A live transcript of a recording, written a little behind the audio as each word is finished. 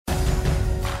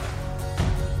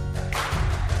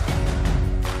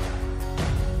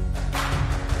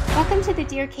Welcome to the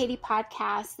Dear Katie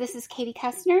podcast. This is Katie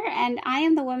Kestner, and I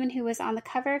am the woman who was on the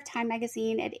cover of Time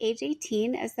magazine at age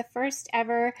 18 as the first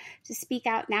ever to speak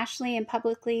out nationally and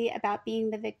publicly about being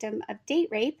the victim of date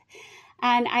rape.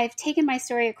 And I've taken my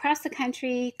story across the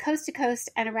country, coast to coast,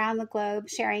 and around the globe,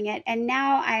 sharing it. And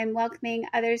now I am welcoming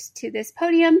others to this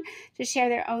podium to share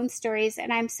their own stories.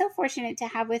 And I'm so fortunate to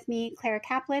have with me Clara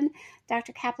Kaplan.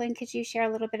 Dr. Kaplan, could you share a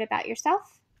little bit about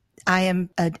yourself? I am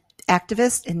an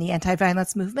activist in the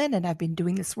anti-violence movement, and I've been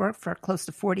doing this work for close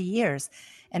to 40 years.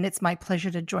 And it's my pleasure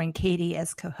to join Katie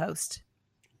as co-host.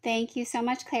 Thank you so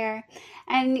much, Claire.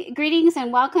 And greetings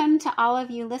and welcome to all of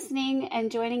you listening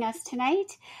and joining us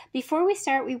tonight. Before we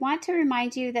start, we want to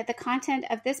remind you that the content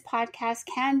of this podcast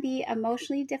can be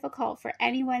emotionally difficult for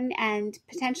anyone and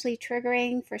potentially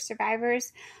triggering for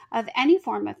survivors of any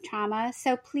form of trauma.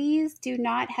 So please do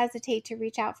not hesitate to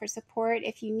reach out for support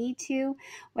if you need to,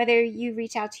 whether you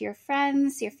reach out to your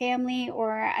friends, your family,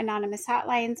 or anonymous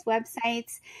hotlines,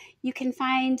 websites. You can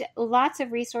find lots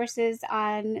of resources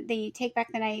on the Take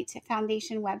Back the Night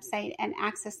Foundation website and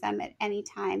access them at any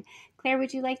time. Claire,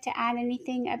 would you like to add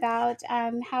anything about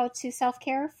how to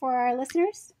self-care for our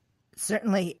listeners?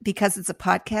 Certainly, because it's a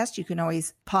podcast, you can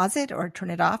always pause it or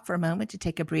turn it off for a moment to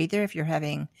take a breather if you're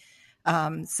having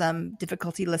some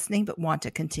difficulty listening but want to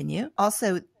continue.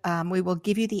 Also, we will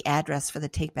give you the address for the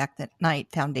Take Back the Night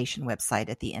Foundation website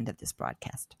at the end of this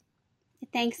broadcast.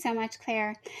 Thanks so much,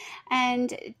 Claire.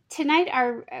 And tonight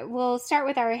we'll start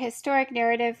with our historic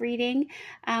narrative reading,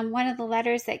 one of the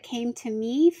letters that came to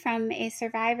me from a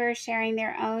survivor sharing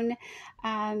their own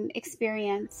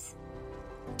experience.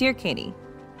 Dear Katie,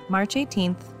 March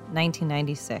 18th,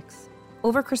 1996.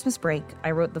 Over Christmas break, I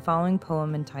wrote the following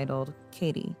poem entitled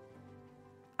Katie.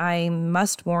 I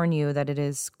must warn you that it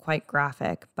is quite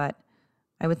graphic, but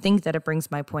I would think that it brings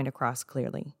my point across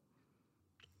clearly.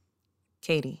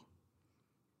 Katie.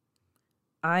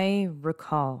 I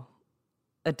recall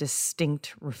a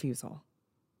distinct refusal.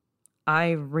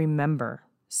 I remember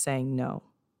saying no.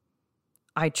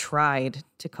 I tried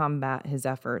to combat his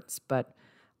efforts, but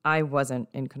I wasn't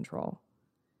in control.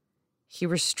 He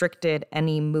restricted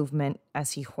any movement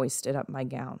as he hoisted up my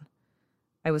gown.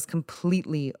 I was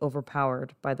completely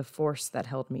overpowered by the force that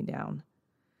held me down.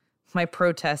 My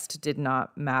protest did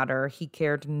not matter. He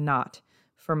cared not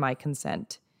for my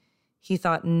consent. He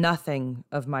thought nothing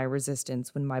of my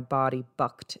resistance when my body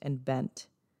bucked and bent.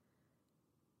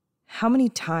 How many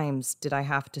times did I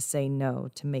have to say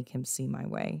no to make him see my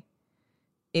way?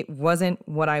 It wasn't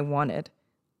what I wanted.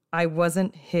 I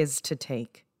wasn't his to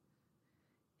take.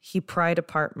 He pried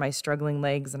apart my struggling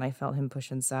legs and I felt him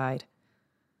push inside.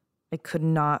 I could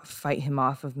not fight him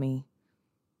off of me,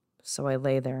 so I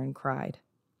lay there and cried.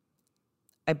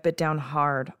 I bit down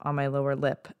hard on my lower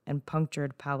lip and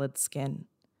punctured pallid skin.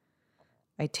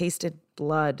 I tasted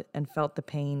blood and felt the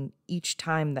pain each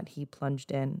time that he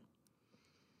plunged in.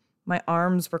 My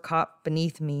arms were caught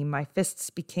beneath me. My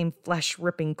fists became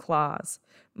flesh-ripping claws.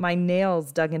 My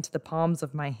nails dug into the palms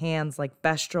of my hands like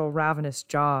bestial, ravenous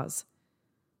jaws.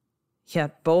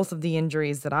 Yet both of the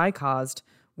injuries that I caused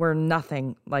were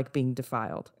nothing like being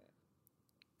defiled.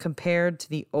 Compared to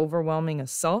the overwhelming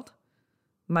assault,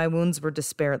 my wounds were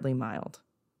disparately mild.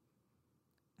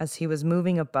 As he was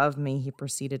moving above me, he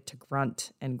proceeded to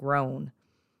grunt and groan.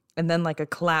 And then like a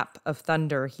clap of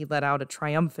thunder, he let out a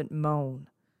triumphant moan.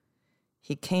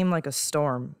 He came like a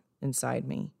storm inside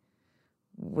me.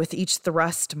 With each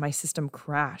thrust, my system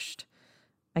crashed.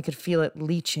 I could feel it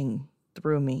leaching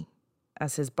through me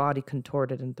as his body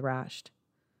contorted and thrashed.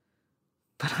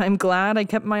 But I'm glad I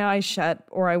kept my eyes shut,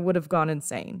 or I would have gone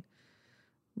insane,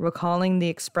 recalling the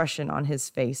expression on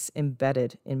his face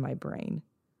embedded in my brain.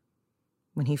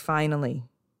 When he finally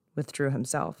withdrew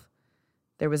himself,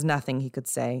 there was nothing he could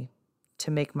say to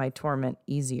make my torment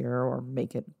easier or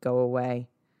make it go away.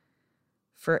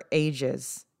 For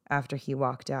ages after he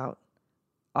walked out,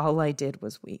 all I did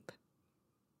was weep.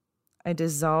 I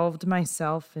dissolved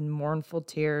myself in mournful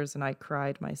tears and I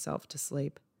cried myself to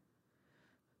sleep.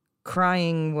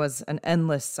 Crying was an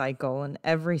endless cycle, and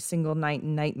every single night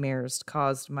nightmares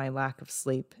caused my lack of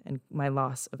sleep and my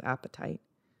loss of appetite.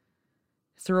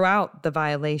 Throughout the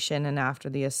violation and after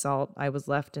the assault, I was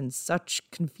left in such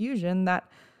confusion that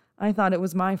I thought it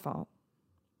was my fault.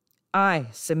 I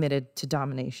submitted to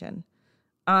domination.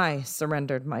 I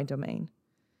surrendered my domain.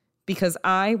 Because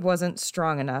I wasn't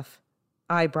strong enough,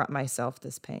 I brought myself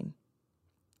this pain.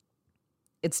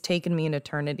 It's taken me an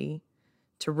eternity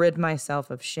to rid myself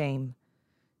of shame,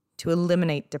 to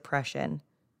eliminate depression,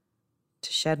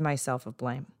 to shed myself of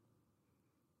blame.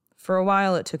 For a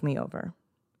while, it took me over.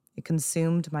 It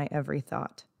consumed my every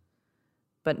thought.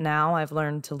 But now I've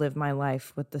learned to live my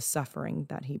life with the suffering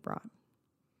that he brought.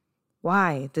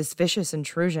 Why this vicious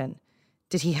intrusion?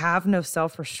 Did he have no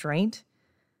self-restraint?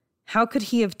 How could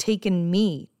he have taken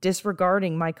me,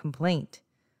 disregarding my complaint?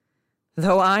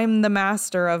 Though I'm the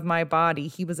master of my body,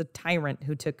 he was a tyrant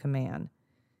who took command.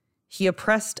 He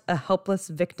oppressed a helpless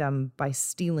victim by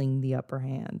stealing the upper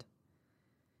hand.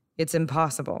 It's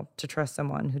impossible to trust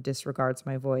someone who disregards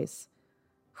my voice,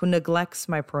 who neglects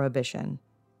my prohibition,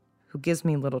 who gives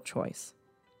me little choice.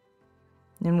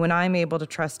 And when I'm able to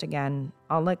trust again,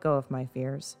 I'll let go of my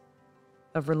fears,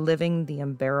 of reliving the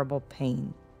unbearable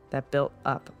pain that built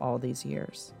up all these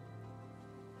years.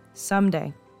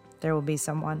 Someday, there will be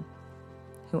someone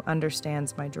who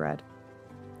understands my dread,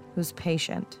 who's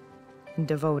patient and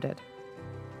devoted,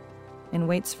 and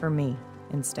waits for me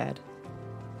instead.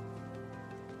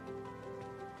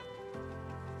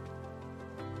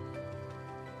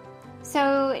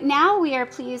 So now we are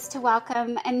pleased to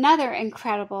welcome another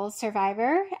incredible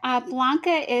survivor.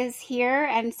 Blanca is here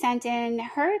and sent in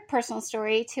her personal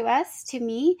story to us, to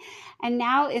me, and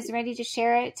now is ready to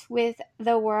share it with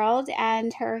the world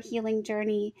and her healing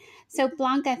journey. So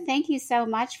Blanca, thank you so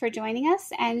much for joining us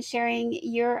and sharing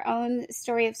your own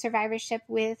story of survivorship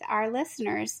with our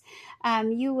listeners.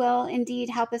 You will indeed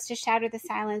help us to shatter the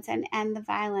silence and end the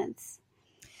violence.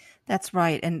 That's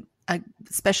right. And a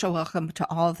special welcome to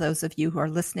all of those of you who are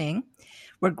listening.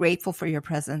 We're grateful for your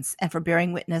presence and for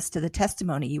bearing witness to the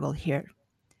testimony you will hear.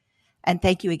 And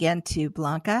thank you again to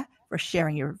Blanca for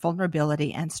sharing your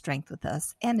vulnerability and strength with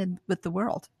us and with the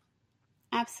world.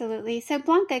 Absolutely. So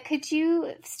Blanca, could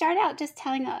you start out just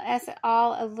telling us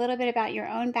all a little bit about your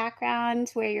own background,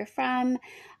 where you're from,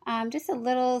 just a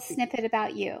little snippet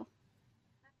about you?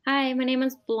 Hi, my name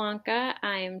is Blanca.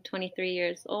 I'm 23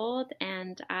 years old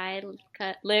and I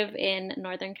live in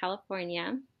Northern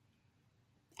California.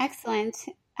 Excellent.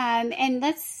 And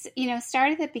let's,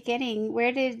 start at the beginning.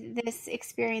 Where did this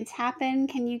experience happen?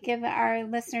 Can you give our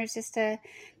listeners just a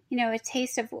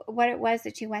taste of what it was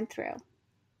that you went through?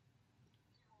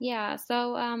 Yeah,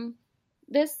 so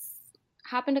this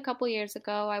happened a couple years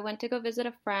ago. I went to go visit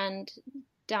a friend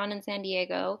down in San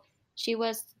Diego. She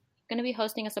was going to be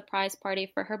hosting a surprise party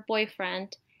for her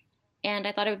boyfriend, and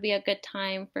I thought it would be a good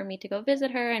time for me to go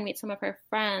visit her and meet some of her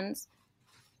friends.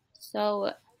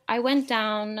 So I went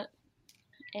down,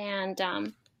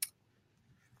 and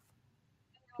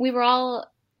we were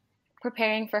all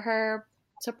preparing for her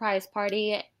surprise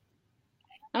party.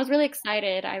 I was really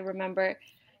excited, I remember,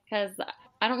 because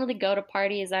I don't really go to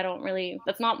parties.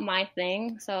 That's not my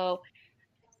thing. So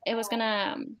it was going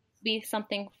to be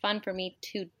something fun for me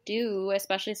to do,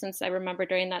 especially since I remember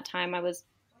during that time I was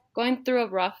going through a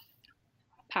rough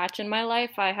patch in my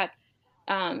life. I had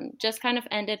just kind of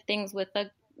ended things with a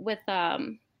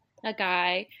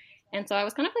guy, and so I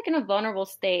was kind of like in a vulnerable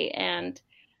state, and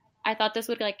I thought this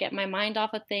would like get my mind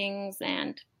off of things.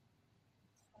 And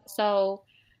so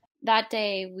that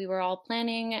day we were all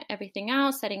planning everything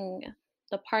out, setting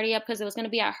the party up because it was going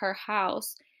to be at her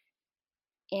house.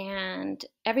 And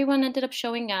everyone ended up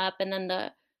showing up, and then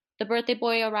the birthday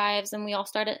boy arrives, and we all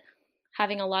started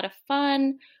having a lot of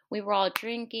fun. We were all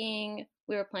drinking,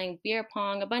 we were playing beer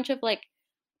pong, a bunch of like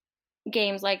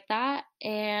games like that.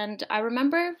 And I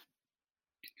remember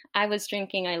I was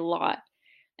drinking a lot.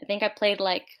 I think I played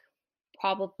like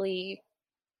probably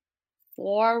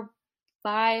 4-5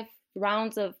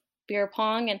 rounds of beer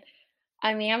pong, and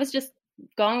I mean I was just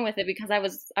going with it because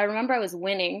I remember I was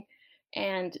winning.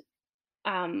 And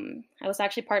I was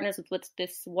actually partners with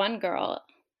this one girl.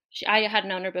 I had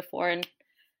known her before, and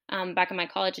back in my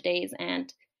college days,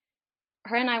 and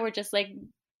her and I were just like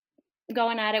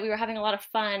going at it. We were having a lot of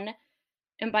fun,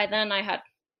 and by then I had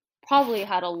probably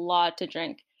had a lot to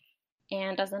drink.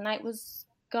 And as the night was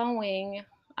going,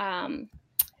 I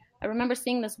remember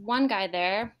seeing this one guy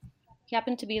there. He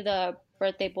happened to be the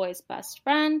birthday boy's best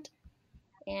friend,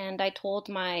 and I told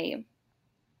my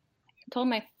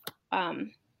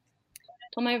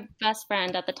best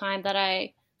friend at the time that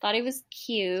I thought he was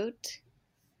cute.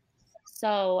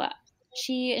 So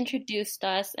she introduced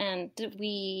us, and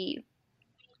we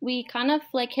kind of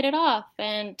like hit it off.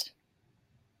 And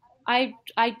I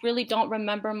really don't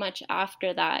remember much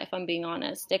after that, if I'm being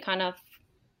honest. It kind of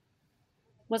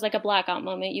was like a blackout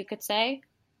moment, you could say.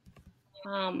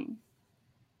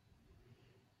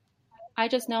 I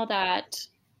just know that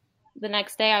the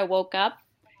next day I woke up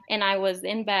and I was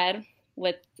in bed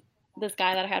with this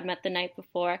guy that I had met the night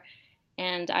before,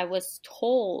 and I was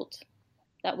told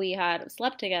that we had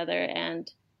slept together,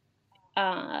 and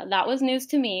that was news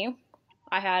to me.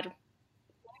 I had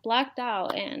blacked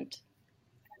out, and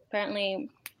apparently...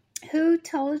 Who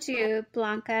told you,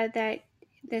 Blanca,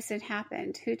 this had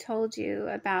happened? Who told you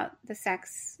about the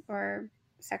sex or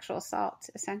sexual assault,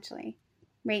 essentially?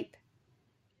 Rape?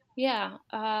 Yeah.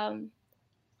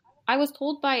 I was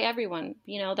told by everyone,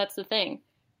 that's the thing.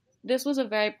 This was a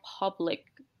very public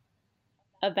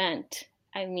event.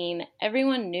 I mean,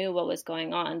 everyone knew what was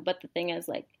going on, but the thing is,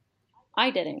 like,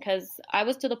 I didn't, because I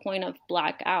was to the point of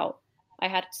blackout. I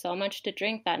had so much to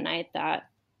drink that night that,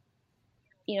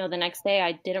 the next day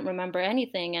I didn't remember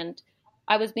anything. And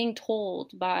I was being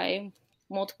told by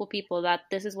multiple people that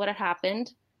this is what had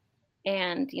happened.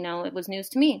 And, it was news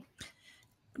to me.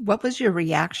 What was your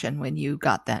reaction when you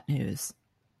got that news?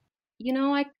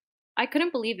 I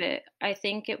couldn't believe it. I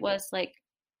think it was like,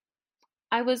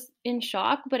 I was in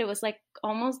shock, but it was like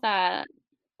almost that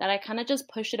I kind of just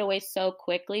pushed it away so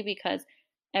quickly because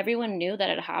everyone knew that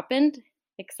it happened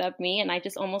except me. And I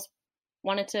just almost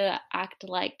wanted to act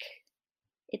like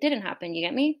it didn't happen. You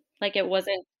get me? Like it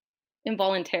wasn't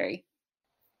involuntary.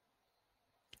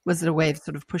 Was it a way of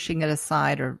sort of pushing it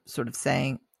aside or sort of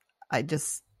saying,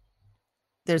 there's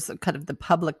a kind of the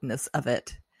publicness of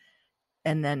it.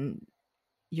 And then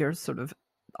you're sort of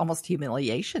almost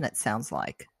humiliation, it sounds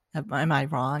like. Am I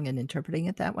wrong in interpreting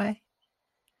it that way?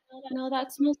 No,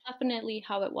 that's most definitely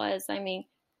how it was. I mean,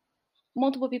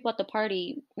 multiple people at the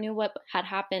party knew what had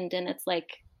happened, and it's like,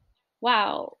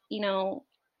 wow,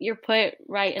 you're put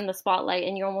right in the spotlight,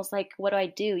 and you're almost like, what do I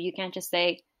do? You can't just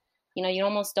say, you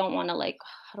almost don't want to, like,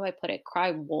 how do I put it,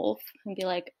 cry wolf and be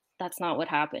like, that's not what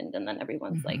happened. And then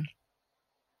everyone's like,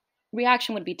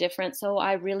 reaction would be different. So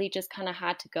I really just kind of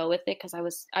had to go with it because I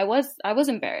was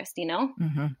embarrassed,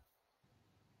 Mm-hmm.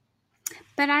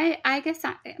 But I guess,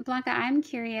 Blanca, I'm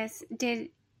curious, did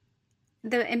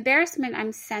the embarrassment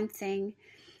I'm sensing,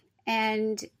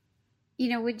 and,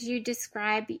 would you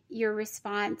describe your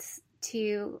response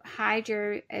to hide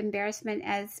your embarrassment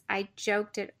as I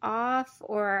joked it off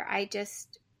or I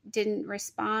just didn't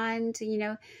respond?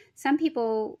 Some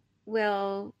people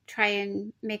will try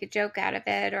and make a joke out of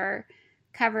it or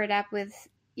cover it up with,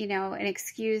 an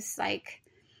excuse like,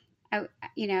 I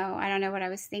don't know what I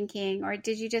was thinking. Or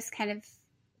did you just kind of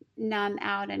numb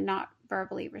out and not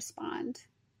verbally respond?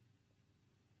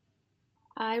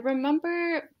 I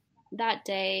remember that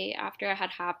day after it had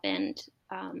happened,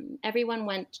 everyone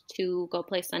went to go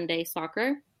play Sunday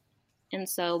soccer. And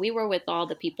so we were with all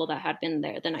the people that had been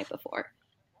there the night before.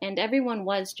 And everyone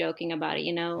was joking about it,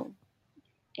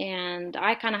 and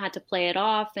I kind of had to play it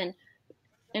off and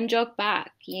joke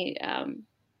back.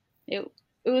 It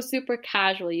was super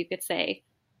casual, you could say.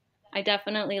 I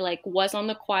definitely was on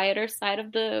the quieter side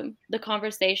of the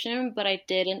conversation, but I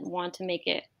didn't want to make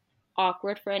it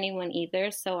awkward for anyone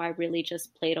either, so I really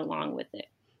just played along with it.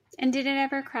 And did it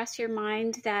ever cross your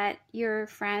mind that your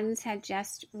friends had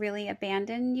just really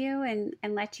abandoned you and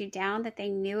let you down, that they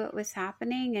knew it was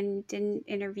happening and didn't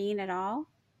intervene at all?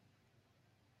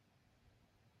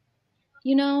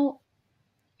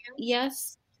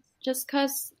 Yes, just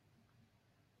because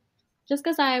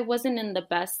I wasn't in the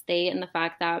best state, and the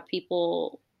fact that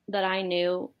people that I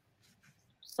knew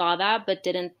saw that but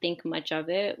didn't think much of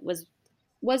it was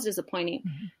disappointing.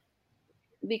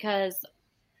 Mm-hmm. Because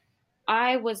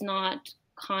I was not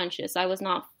conscious. I was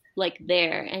not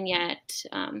there, and yet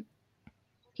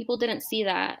people didn't see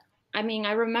that. I mean,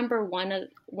 I remember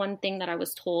one thing that I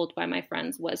was told by my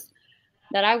friends was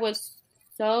that I was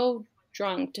so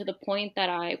drunk to the point that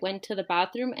I went to the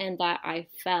bathroom and that I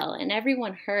fell, and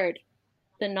everyone heard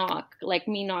the knock, like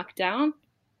me knock down.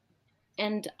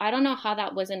 And I don't know how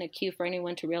that wasn't a cue for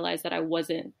anyone to realize that I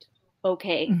wasn't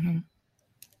okay. Mm-hmm.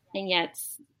 And yet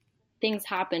things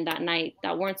happened that night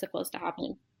that weren't supposed to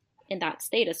happen in that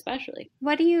state, especially.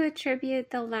 What do you attribute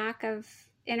the lack of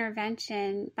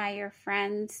intervention by your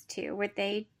friends to? Were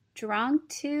they drunk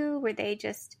too? Were they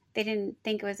didn't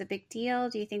think it was a big deal?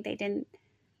 Do you think they didn't?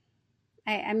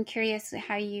 I'm curious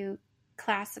how you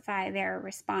classify their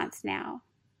response now.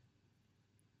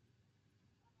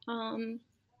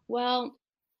 Well,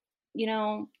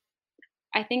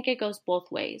 I think it goes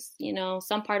both ways.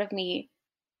 Some part of me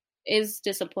is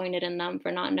disappointed in them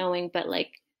for not knowing, but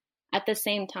at the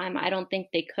same time, I don't think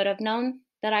they could have known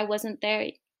that I wasn't there.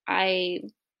 I've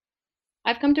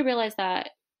come to realize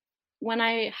that when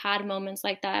I had moments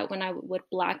like that, when I would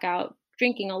black out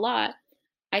drinking a lot,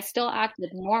 I still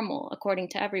acted normal according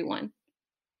to everyone.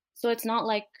 So it's not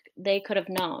like they could have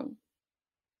known.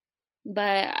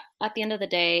 But at the end of the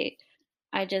day,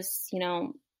 I just,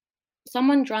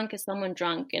 someone drunk is someone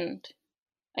drunk. And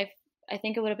I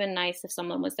think it would have been nice if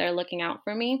someone was there looking out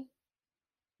for me.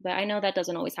 But I know that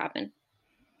doesn't always happen.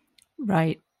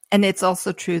 Right. And it's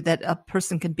also true that a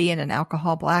person can be in an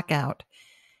alcohol blackout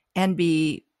and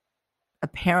be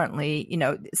apparently,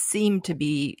 seem to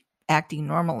be acting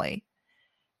normally.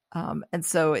 And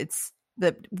so it's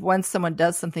that once someone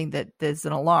does something that is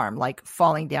an alarm, like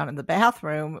falling down in the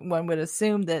bathroom, one would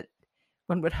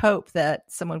hope that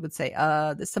someone would say,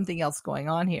 there's something else going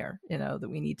on here, that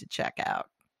we need to check out.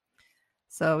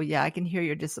 So yeah, I can hear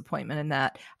your disappointment in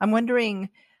that. I'm wondering,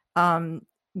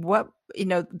 what,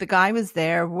 the guy was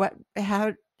there.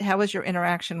 How was your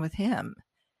interaction with him?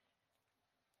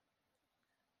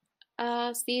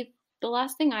 See, the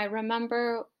last thing I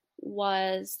remember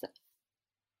was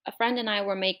a friend and I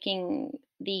were making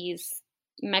these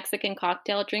Mexican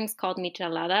cocktail drinks called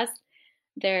micheladas.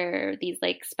 They're these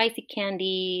like spicy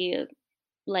candy,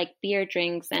 like beer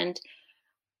drinks. And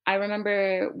I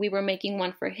remember we were making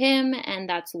one for him, and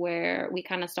that's where we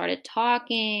kind of started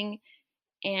talking.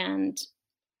 And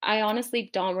I honestly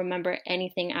don't remember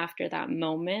anything after that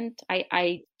moment.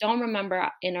 I don't remember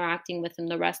interacting with him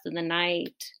the rest of the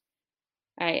night.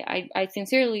 I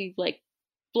sincerely like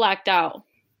blacked out.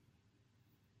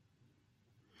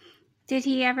 Did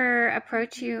he ever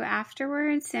approach you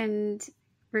afterwards and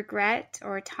regret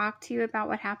or talk to you about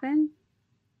what happened?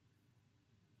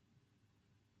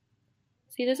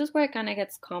 See, this is where it kind of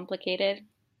gets complicated.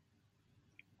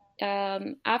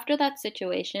 After that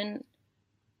situation,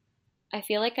 I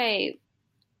feel like I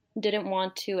didn't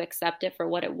want to accept it for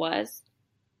what it was.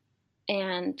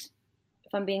 And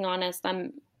if I'm being honest,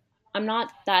 I'm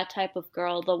not that type of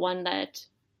girl, the one that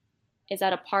is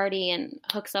at a party and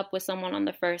hooks up with someone on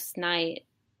the first night,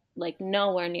 like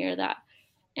nowhere near that.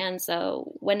 And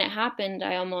so when it happened,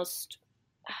 I almost,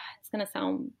 it's going to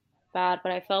sound bad,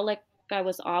 but I felt like I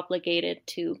was obligated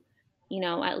to,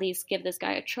 at least give this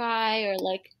guy a try or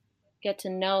like get to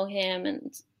know him.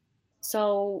 And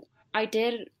so I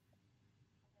did,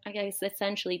 I guess,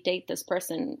 essentially date this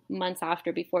person months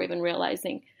after before even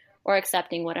realizing or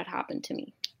accepting what had happened to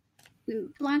me.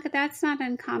 Blanca, that's not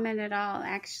uncommon at all.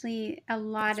 Actually, a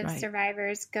lot of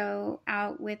survivors go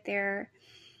out with their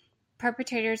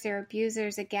perpetrators, their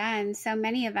abusers again. So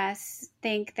many of us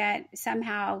think that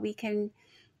somehow we can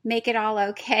make it all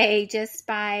okay just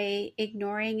by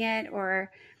ignoring it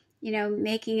or,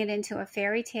 making it into a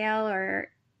fairy tale or,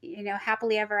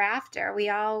 happily ever after. We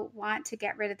all want to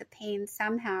get rid of the pain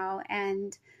somehow.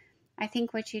 And I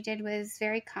think what you did was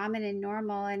very common and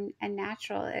normal and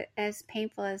natural, as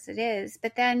painful as it is.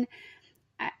 But then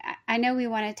I know we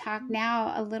want to talk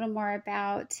now a little more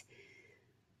about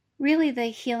really the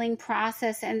healing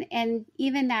process and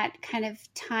even that kind of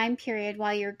time period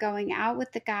while you're going out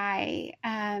with the guy.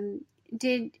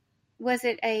 Was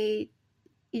it a,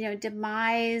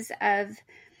 demise of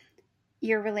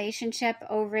your relationship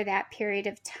over that period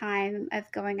of time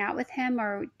of going out with him,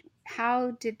 or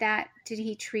how did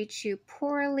he treat you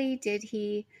poorly? Did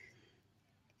you,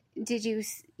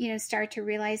 start to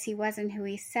realize he wasn't who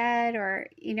he said? Or,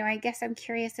 I guess I'm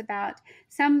curious about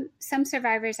some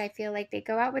survivors. I feel like they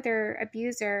go out with their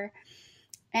abuser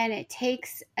and it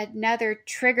takes another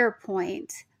trigger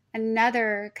point,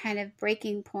 another kind of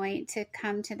breaking point to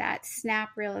come to that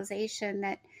snap realization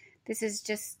that this is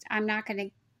just, I'm not going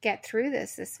to get through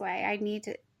this way. I need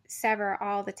to sever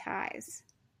all the ties.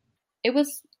 It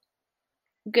was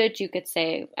good, you could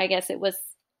say. I guess it was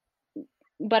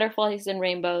butterflies and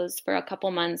rainbows for a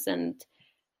couple months, and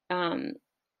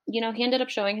he ended up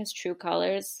showing his true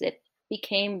colors. It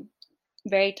became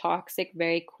very toxic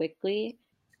very quickly.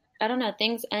 I don't know,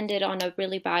 things ended on a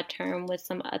really bad term with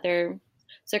some other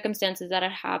circumstances that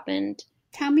had happened.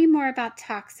 Tell me more about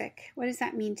toxic. What does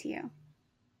that mean to you?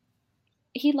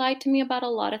 He lied to me about a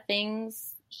lot of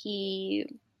things. He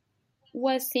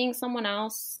was seeing someone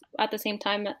else at the same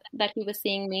time that he was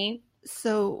seeing me.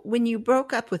 So when you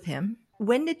broke up with him,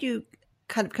 when did you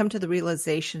kind of come to the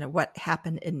realization of what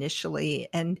happened initially?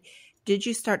 And did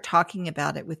you start talking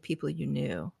about it with people you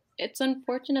knew? It's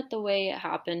unfortunate the way it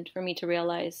happened for me to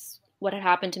realize what had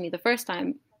happened to me the first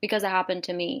time, because it happened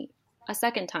to me a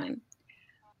second time.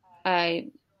 I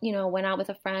went out with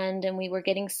a friend and we were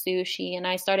getting sushi and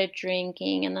I started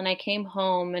drinking, and then I came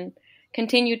home and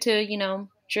continued to,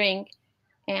 drink.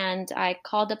 And I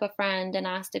called up a friend and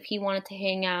asked if he wanted to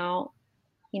hang out.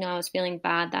 I was feeling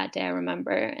bad that day, I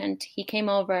remember. And he came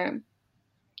over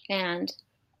and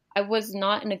I was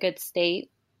not in a good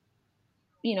state,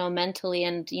 mentally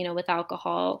and, with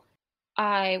alcohol.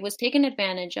 I was taken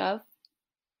advantage of.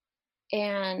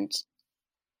 And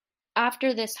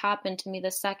after this happened to me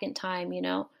the second time,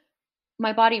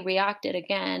 my body reacted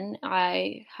again.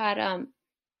 I had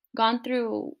gone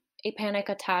through a panic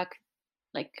attack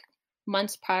like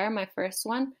months prior, my first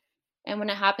one. And when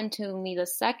it happened to me the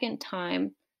second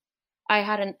time, I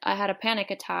had a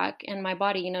panic attack and my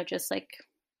body, just like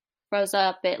froze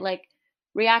up. It like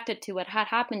reacted to what had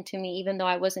happened to me, even though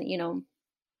I wasn't,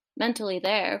 mentally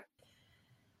there.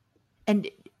 And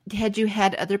had you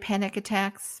had other panic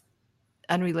attacks,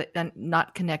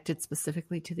 not connected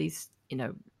specifically to these,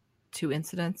 two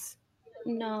incidents?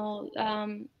 No,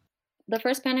 the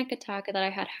first panic attack that I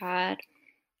had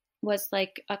was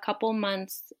like a couple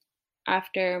months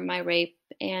after my rape,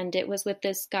 and it was with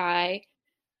this guy.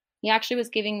 He actually was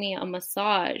giving me a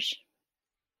massage,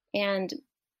 and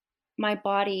my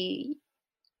body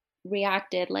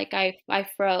reacted. Like I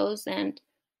froze, and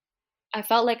I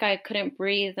felt like I couldn't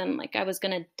breathe and like I was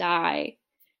gonna die.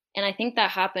 And I think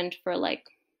that happened for like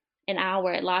an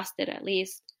hour. It lasted at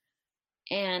least.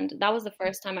 And that was the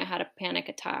first time I had a panic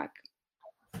attack.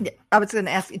 I was going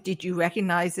to ask, did you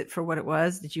recognize it for what it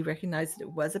was? Did you recognize that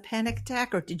it was a panic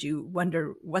attack, or did you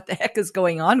wonder what the heck is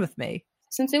going on with me?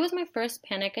 Since it was my first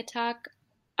panic attack,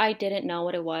 I didn't know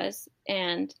what it was.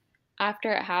 And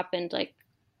after it happened, like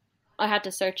I had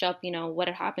to search up, what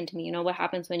had happened to me, what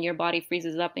happens when your body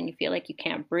freezes up and you feel like you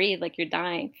can't breathe, like you're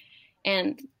dying.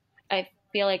 And I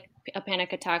feel like a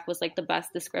panic attack was like the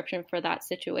best description for that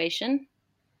situation.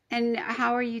 And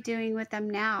how are you doing with them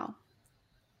now?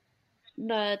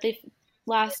 The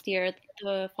last year,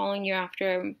 the following year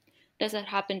after this had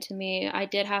happened to me, I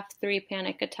did have 3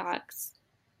 panic attacks,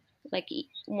 like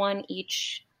one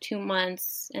each 2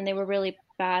 months, and they were really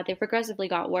bad. They progressively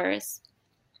got worse.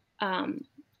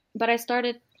 But I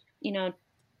started, to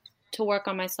work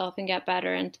on myself and get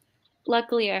better. And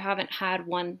luckily, I haven't had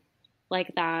one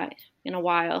like that in a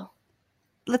while.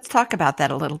 Let's talk about that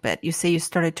a little bit. You say you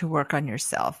started to work on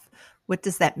yourself. What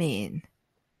does that mean?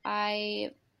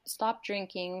 I stopped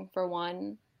drinking, for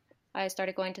one. I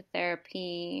started going to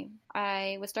therapy.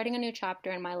 I was starting a new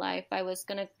chapter in my life. I was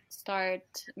going to start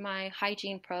my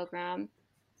hygiene program.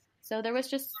 So there was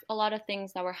just a lot of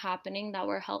things that were happening that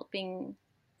were helping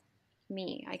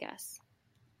me, I guess.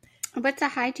 What's a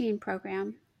hygiene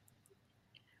program?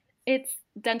 It's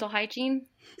dental hygiene.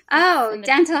 Oh,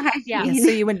 dental hygiene. Yeah.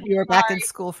 So you were back in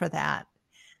school for that.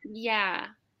 Yeah.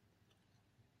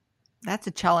 That's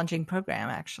a challenging program,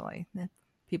 actually.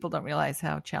 People don't realize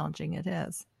how challenging it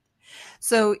is.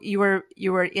 So you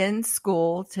were in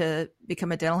school to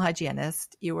become a dental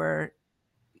hygienist. You were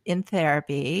in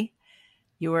therapy.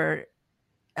 You were,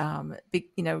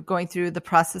 going through the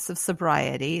process of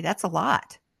sobriety. That's a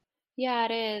lot. Yeah,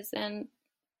 it is. And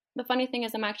the funny thing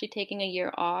is, I'm actually taking a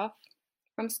year off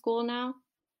from school now.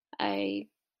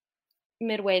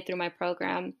 Midway through my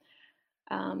program.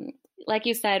 Like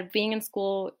you said, being in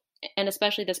school, and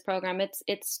especially this program,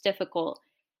 it's difficult.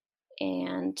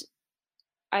 And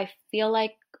I feel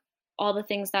like all the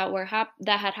things that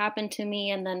that had happened to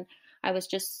me, and then I was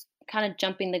just kind of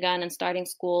jumping the gun and starting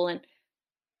school, and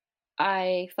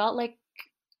I felt like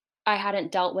I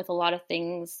hadn't dealt with a lot of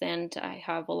things, and I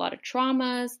have a lot of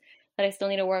traumas that I still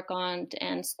need to work on,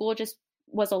 and school just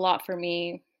was a lot for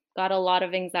me, got a lot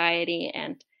of anxiety,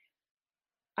 and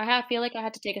I feel like I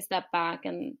had to take a step back,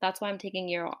 and that's why I'm taking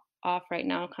a year off right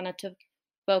now, kind of to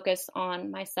focus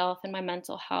on myself and my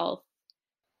mental health.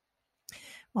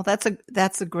 Well,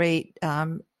 that's a great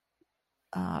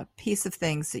piece of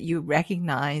things that you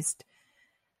recognized.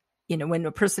 When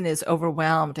a person is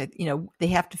overwhelmed, they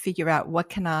have to figure out, what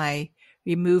can I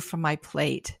remove from my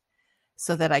plate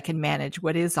so that I can manage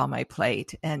what is on my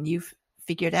plate. And you've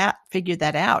figured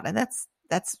that out. And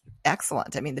that's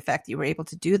excellent. I mean, the fact that you were able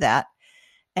to do that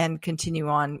and continue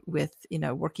on with,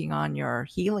 working on your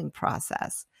healing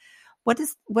process. What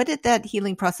did that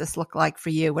healing process look like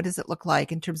for you? What does it look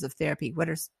like in terms of therapy? What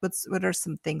are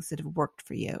some things that have worked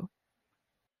for you?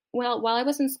 Well, while I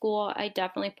was in school, I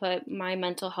definitely put my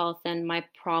mental health and my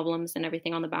problems and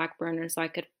everything on the back burner so I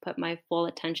could put my full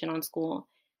attention on school.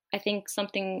 I think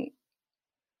something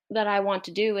that I want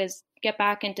to do is get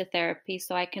back into therapy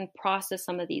so I can process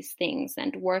some of these things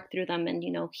and work through them and,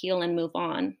 heal and move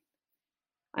on.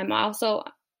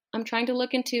 I'm trying to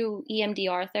look into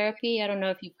EMDR therapy. I don't know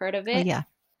if you've heard of it. Oh, yeah.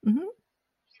 Mm-hmm.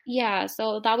 Yeah,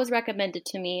 so that was recommended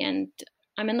to me, and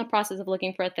I'm in the process of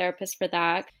looking for a therapist for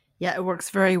that. Yeah, it works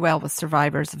very well with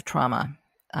survivors of trauma.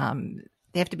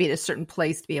 They have to be at a certain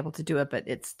place to be able to do it, but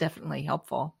it's definitely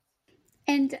helpful.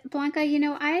 And Blanca,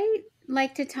 I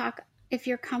like to talk, if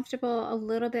you're comfortable, a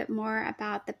little bit more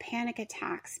about the panic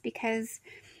attacks, because,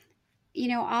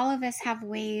 all of us have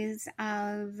ways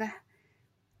of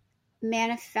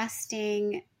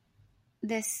manifesting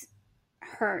this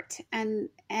hurt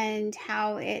and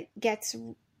how it gets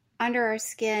under our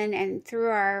skin and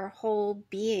through our whole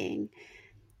being.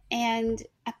 And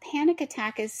a panic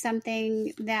attack is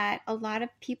something that a lot of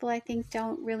people, I think,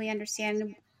 don't really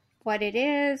understand what it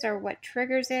is or what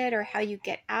triggers it or how you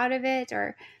get out of it.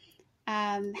 Or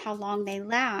how long they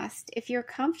last. If you're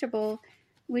comfortable,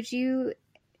 would you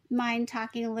mind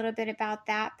talking a little bit about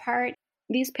that part?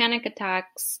 These panic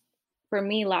attacks for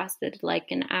me lasted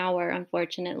like an hour,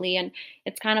 unfortunately. And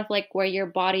it's kind of like where your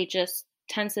body just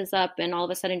tenses up and all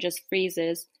of a sudden just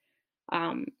freezes.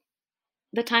 Um,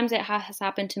 the times it has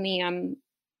happened to me, I'm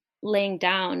laying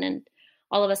down and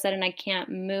all of a sudden I can't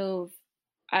move.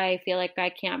 I feel like I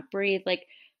can't breathe. Like,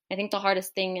 I think the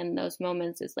hardest thing in those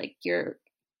moments is like you're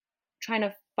trying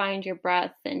to find your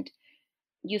breath and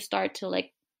you start to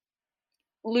like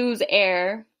lose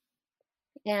air.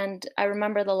 And I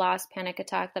remember the last panic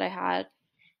attack that I had,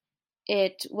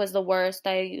 it was the worst.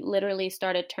 I literally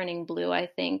started turning blue, I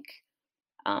think.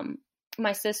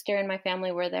 My sister and my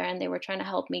family were there and they were trying to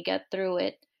help me get through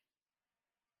it.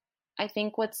 I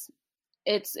think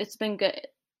it's been good.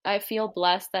 I feel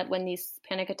blessed that when these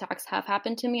panic attacks have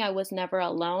happened to me, I was never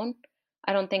alone.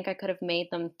 I don't think I could have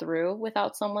made them through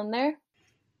without someone there.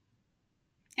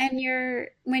 And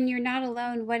when you're not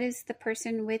alone, what does the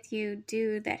person with you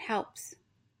do that helps?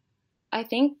 I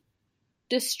think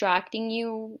distracting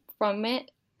you from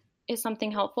it is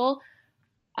something helpful.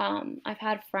 I've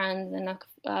had friends and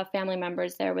family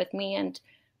members there with me, and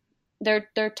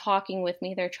they're talking with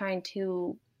me. They're trying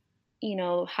to,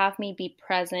 have me be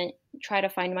present, try to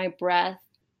find my breath,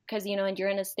 because and you're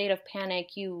in a state of panic.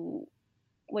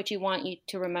 What you want you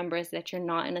to remember is that you're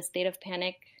not in a state of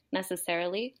panic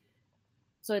necessarily.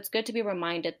 So it's good to be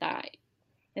reminded that,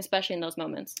 especially in those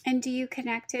moments. And do you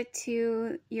connect it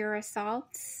to your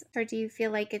assaults, or do you feel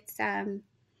like it's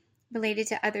related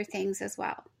to other things as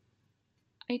well?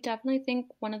 I definitely think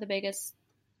one of the biggest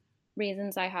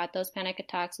reasons I had those panic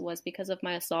attacks was because of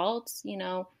my assaults.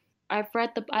 I've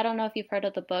read I don't know if you've heard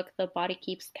of the book, The Body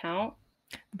Keeps Count.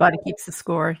 Body Keeps the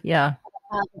Score. Yeah.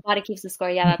 The Body Keeps the Score.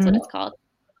 Yeah, that's what it's called.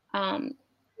 I'm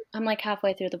like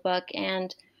halfway through the book,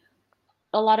 and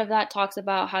a lot of that talks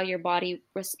about how your body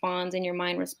responds and your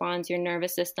mind responds, your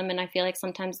nervous system. And I feel like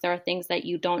sometimes there are things that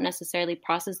you don't necessarily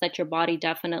process that your body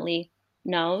definitely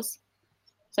knows.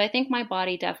 So I think my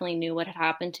body definitely knew what had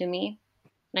happened to me.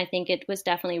 And I think it was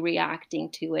definitely reacting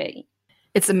to it.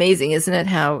 It's amazing, isn't it?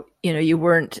 How, you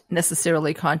weren't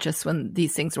necessarily conscious when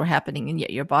these things were happening, and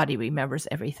yet your body remembers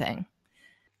everything.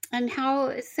 And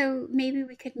so maybe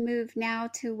we could move now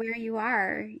to where you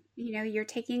are. You're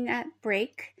taking a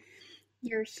break,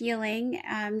 you're healing,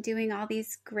 doing all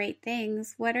these great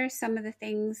things. What are some of the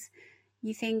things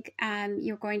you think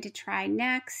you're going to try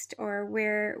next, or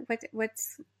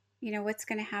what's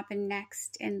going to happen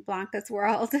next in Blanca's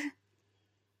world?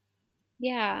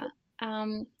 Yeah.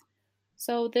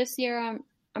 So this year I'm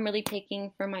really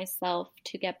taking for myself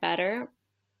to get better.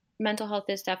 Mental health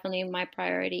is definitely my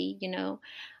priority.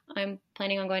 I'm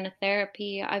planning on going to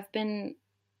therapy. I've been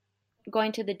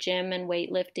going to the gym and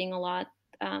weightlifting a lot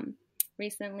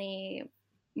recently.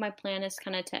 My plan is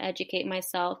kind of to educate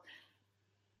myself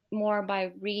more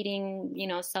by reading,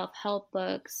 self-help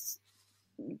books.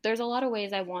 There's a lot of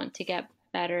ways I want to get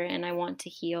better, and I want to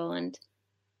heal and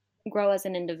grow as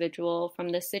an individual from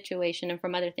this situation and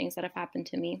from other things that have happened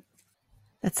to me.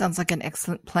 That sounds like an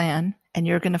excellent plan. And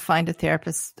you're going to find a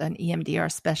therapist, an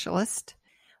EMDR specialist.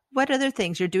 What other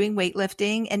things? You're doing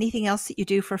weightlifting. Anything else that you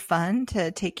do for fun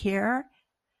to take care?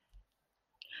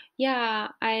 Yeah,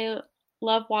 I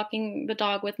love walking the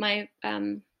dog with my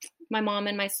mom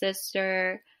and my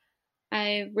sister.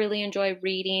 I really enjoy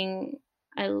reading.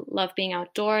 I love being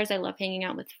outdoors. I love hanging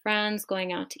out with friends,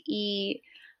 going out to eat.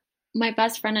 My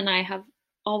best friend and I have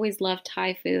always loved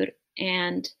Thai food.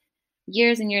 And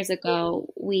years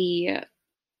ago, we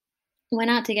went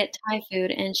out to get Thai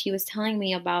food, and she was telling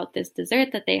me about this dessert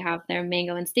that they have there,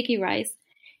 mango and sticky rice.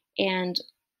 And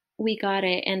we got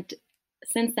it. And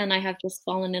since then, I have just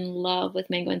fallen in love with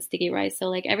mango and sticky rice. So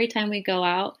like every time we go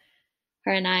out,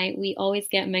 her and I, we always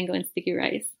get mango and sticky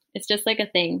rice. It's just like a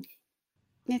thing.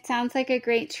 It sounds like a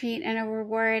great treat and a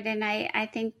reward. And I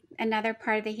think another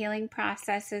part of the healing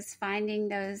process is finding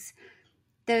those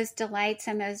delights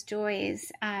and those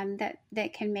joys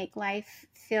that can make life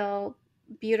feel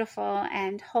beautiful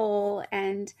and whole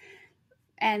and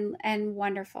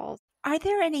wonderful. Are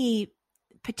there any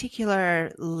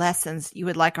particular lessons you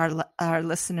would like our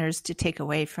listeners to take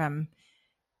away from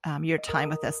your time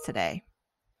with us today?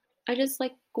 I just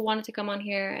wanted to come on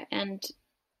here and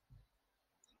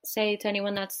say to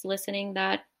anyone that's listening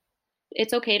that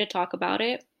it's okay to talk about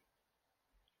it.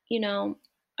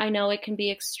 I know it can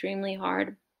be extremely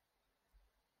hard,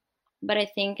 but I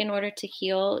think in order to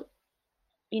heal,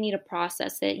 you need to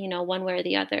process it, one way or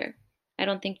the other. I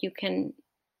don't think you can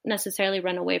necessarily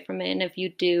run away from it. And if you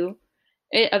do,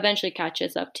 it eventually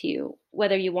catches up to you,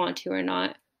 whether you want to or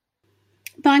not.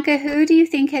 Blanca, who do you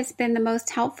think has been the most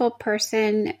helpful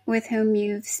person with whom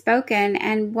you've spoken,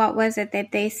 and what was it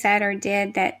that they said or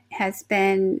did that has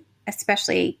been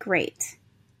especially great?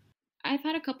 I've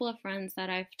had a couple of friends that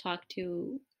I've talked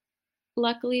to.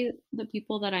 Luckily, the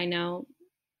people that I know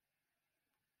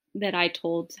that I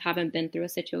told haven't been through a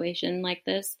situation like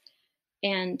this.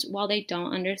 And while they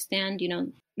don't understand,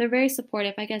 they're very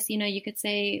supportive. I guess, you could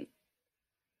say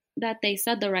that they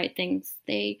said the right things.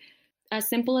 As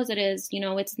simple as it is,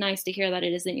 it's nice to hear that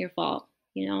it isn't your fault.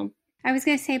 I was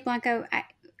going to say, Blanca,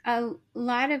 a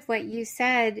lot of what you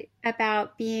said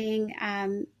about being,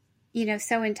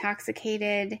 so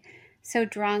intoxicated, so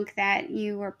drunk that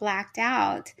you were blacked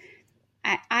out.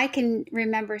 I can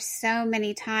remember so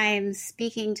many times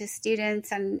speaking to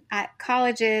students and at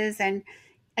colleges and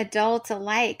adults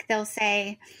alike. They'll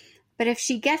say, but if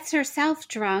she gets herself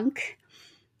drunk,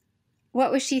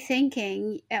 what was she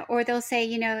thinking? Or they'll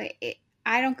say,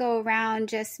 I don't go around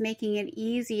just making it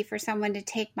easy for someone to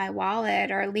take my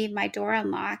wallet or leave my door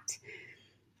unlocked.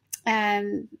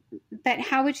 But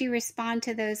how would you respond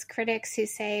to those critics who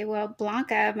say, well,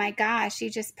 Blanca, my gosh,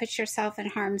 you just put yourself in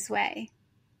harm's way?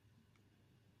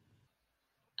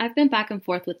 I've been back and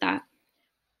forth with that.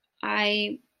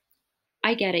 I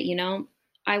get it,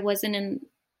 I wasn't in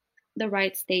the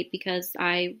right state because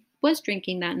I was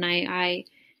drinking that night.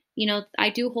 I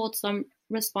do hold some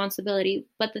responsibility,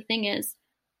 but the thing is,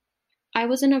 I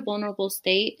was in a vulnerable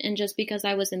state, and just because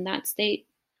I was in that state,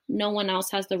 no one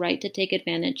else has the right to take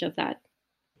advantage of that.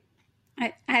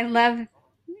 I love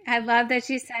that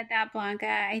you said that, Blanca.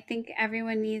 I think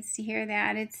everyone needs to hear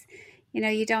that. It's,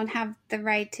 you don't have the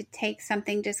right to take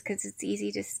something just because it's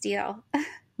easy to steal.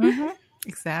 Mm-hmm.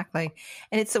 Exactly.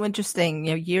 And it's so interesting,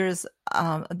 the years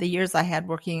I had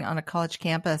working on a college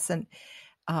campus and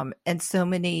so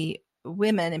many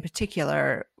women in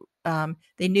particular,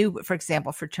 they knew, for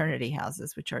example, fraternity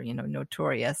houses, which are,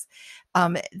 notorious,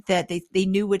 that they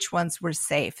knew which ones were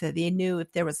safe, that they knew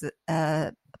if there was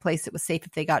a place that was safe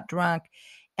if they got drunk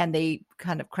and they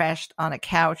kind of crashed on a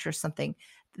couch or something.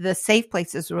 The safe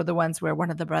places were the ones where one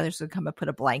of the brothers would come and put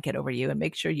a blanket over you and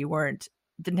make sure you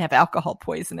didn't have alcohol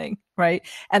poisoning, right?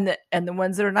 And the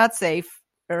ones that are not safe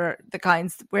are the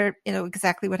kinds where,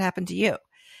 exactly what happened to you.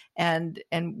 And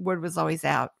word was always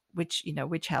out which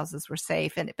houses were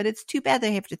safe. But it's too bad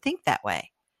they have to think that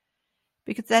way,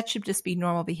 because that should just be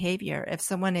normal behavior. If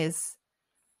someone is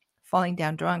falling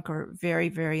down drunk or very,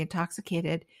 very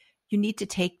intoxicated, you need to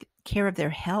take care of their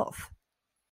health.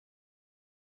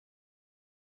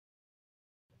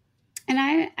 And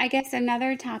I guess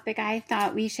another topic I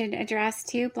thought we should address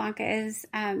too, Blanca, is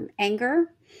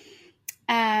anger.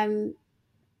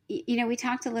 We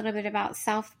talked a little bit about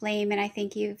self-blame, and I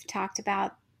think you've talked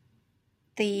about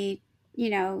the,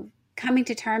 coming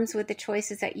to terms with the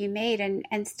choices that you made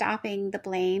and stopping the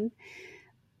blame.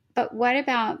 But what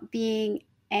about being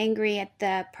angry at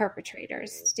the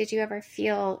perpetrators? Did you ever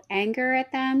feel anger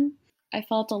at them? I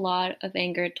felt a lot of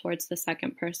anger towards the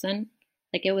second person.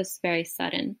 Like, it was very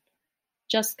sudden.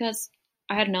 Just because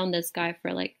I had known this guy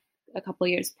for like a couple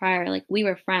years prior, like we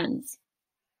were friends.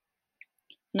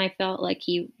 And I felt like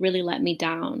he really let me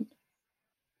down.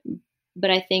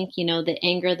 But I think, the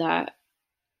anger that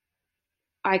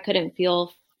I couldn't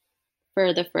feel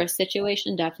for the first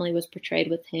situation definitely was portrayed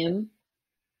with him.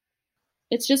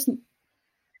 It's just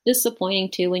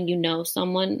disappointing too when you know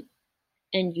someone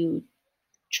and you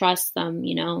trust them,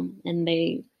 and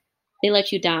they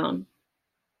let you down.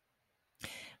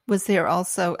 Was there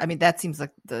also, that seems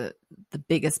like the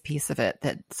biggest piece of it,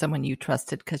 that someone you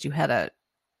trusted because you had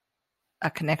a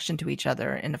connection to each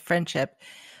other in a friendship.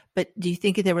 But do you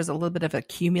think there was a little bit of a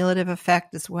cumulative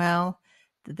effect as well,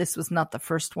 that this was not the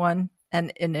first one?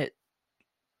 And if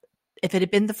it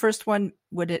had been the first one,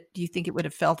 do you think it would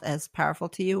have felt as powerful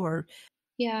to you? Or?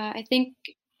 Yeah, I think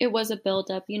it was a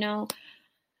buildup,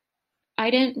 I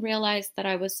didn't realize that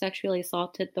I was sexually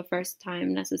assaulted the first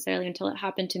time necessarily until it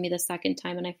happened to me the second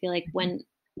time. And I feel like when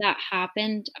that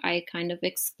happened, I kind of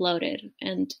exploded.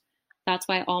 And that's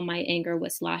why all my anger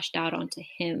was lashed out onto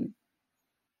him.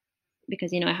 Because,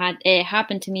 it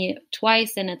happened to me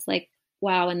twice, and it's like,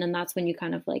 wow. And then that's when you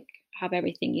kind of like have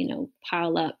everything,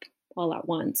 pile up all at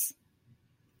once.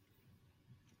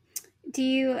 Do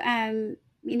you,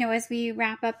 as we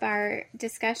wrap up our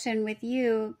discussion with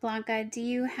you, Blanca, do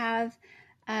you have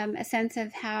a sense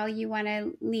of how you want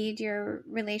to lead your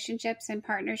relationships and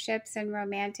partnerships and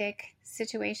romantic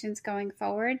situations going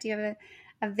forward? Do you have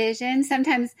a vision?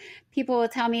 Sometimes people will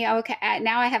tell me, okay,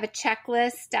 now I have a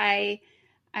checklist.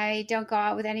 I don't go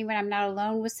out with anyone. I'm not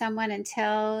alone with someone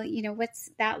until,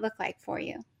 what's that look like for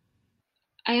you?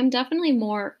 I am definitely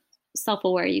more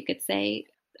self-aware, you could say.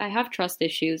 have trust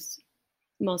issues,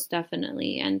 most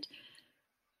definitely. And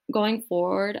going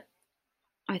forward,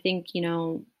 I think,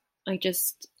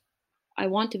 I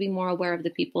want to be more aware of the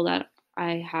people that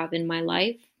I have in my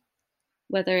life,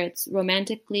 whether it's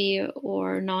romantically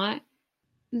or not.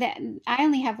 I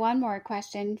only have one more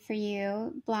question for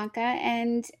you, Blanca.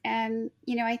 And,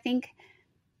 I think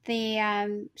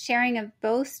the sharing of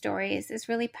both stories is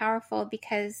really powerful,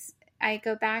 because I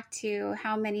go back to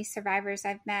how many survivors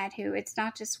I've met who it's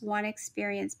not just one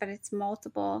experience, but it's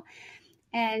multiple.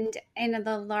 And in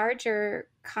the larger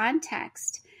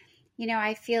context,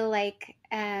 I feel like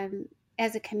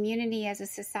as a community, as a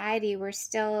society, we're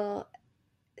still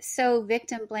so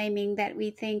victim blaming that we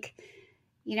think,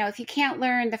 if you can't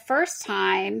learn the first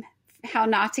time how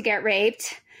not to get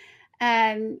raped,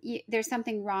 there's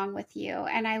something wrong with you.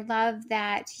 And I love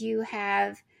that you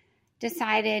have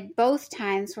decided both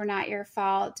times were not your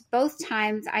fault. Both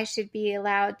times I should be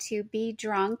allowed to be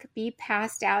drunk, be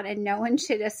passed out, and no one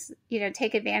should,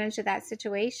 take advantage of that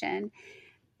situation.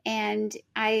 And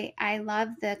I love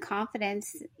the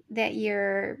confidence that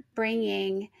you're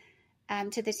bringing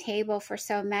to the table for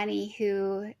so many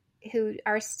who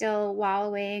are still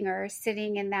wallowing or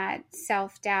sitting in that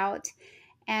self-doubt,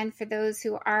 and for those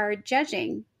who are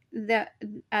judging the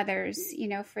others,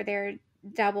 for their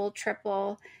double,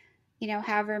 triple,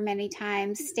 however many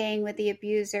times staying with the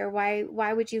abuser.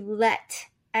 Why would you let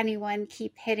anyone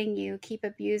keep hitting you, keep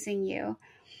abusing you?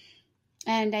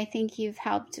 And I think you've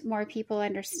helped more people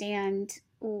understand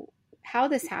how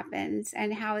this happens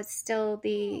and how it's still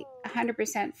the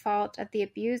 100% fault of the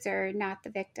abuser, not the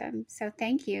victim. So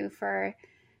thank you for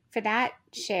that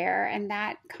share and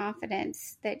that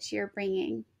confidence that you're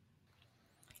bringing.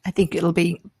 I think it'll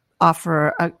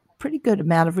offer a pretty good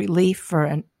amount of relief for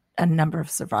a number of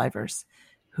survivors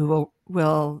who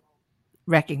will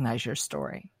recognize your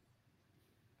story.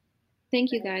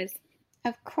 Thank you, guys.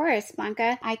 Of course,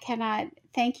 Blanca. I cannot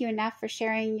thank you enough for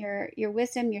sharing your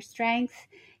wisdom, your strength,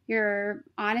 your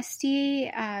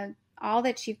honesty, all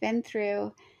that you've been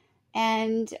through.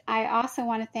 And I also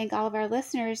want to thank all of our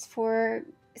listeners for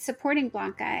supporting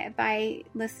Blanca by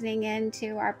listening in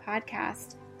to our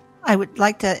podcast. I would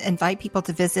like to invite people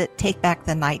to visit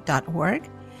takebackthe.night.org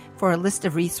for a list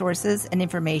of resources and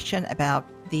information about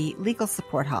the legal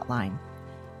support hotline.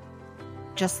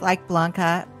 Just like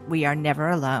Blanca, we are never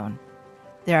alone.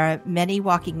 There are many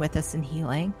walking with us in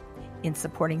healing, in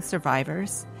supporting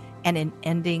survivors, and in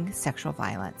ending sexual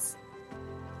violence.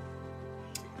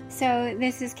 So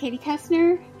this is Katie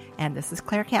Kessner. And this is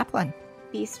Claire Kaplan.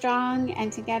 Be strong,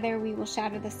 and together we will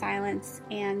shatter the silence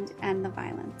and end the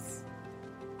violence.